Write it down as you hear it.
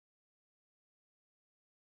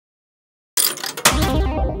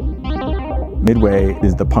Midway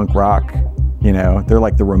is the punk rock, you know, they're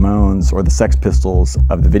like the Ramones or the Sex Pistols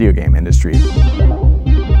of the video game industry.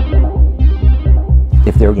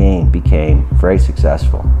 If their game became very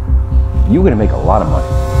successful, you're going to make a lot of money.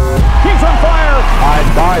 He's on fire!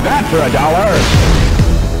 I'd buy that for $1.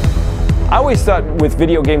 I always thought with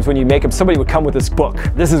video games, when you make them, somebody would come with this book.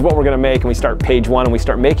 This is what we're going to make, and we start page 1 and we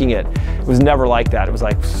start making it. It was never like that. It was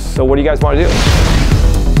like, so what do you guys want to do?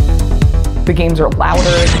 The games are louder,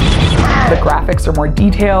 the graphics are more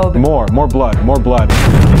detailed. More blood, more blood.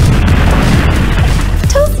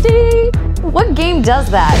 Toasty! What game does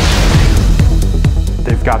that?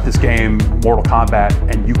 They've got this game, Mortal Kombat,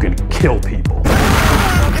 and you can kill people.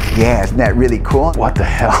 Yeah, isn't that really cool? What the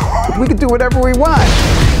hell? We can do whatever we want.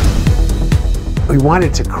 We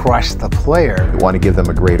wanted to crush the player. We want to give them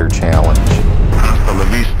a greater challenge. Hasta la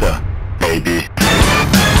vista, baby.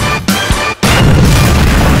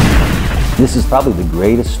 This is probably the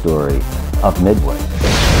greatest story of Midway.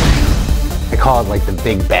 I call it like the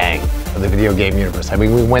Big Bang of the video game universe. I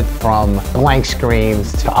mean, we went from blank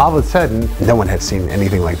screens to all of a sudden, no one had seen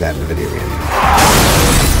anything like that in the video game.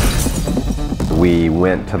 We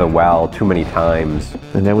went to the well too many times.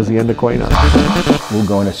 And that was the end of Caída. We're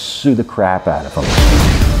going to sue the crap out of them.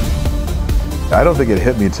 I don't think it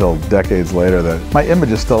hit me till decades later that my image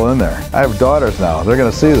is still in there. I have daughters now. They're going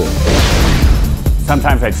to see this.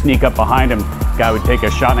 Sometimes I'd sneak up behind him. Guy would take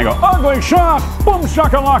a shot and I go, ugly shot! Boom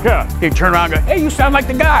shakalaka! He'd turn around and go, hey, you sound like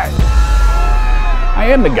the guy. I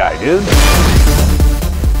am the guy, dude.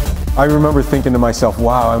 I remember thinking to myself,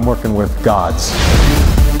 wow, I'm working with gods.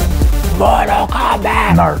 Mortal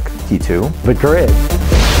Kombat! Narc. T2. The grid.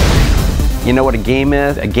 You know what a game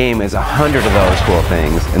is? A game is 100 of those cool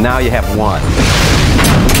things, and now you have one.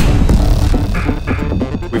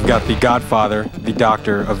 We've got the godfather, the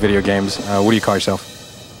doctor of video games. What do you call yourself?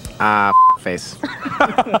 Face.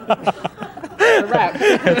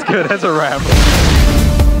 That's good, that's a wrap.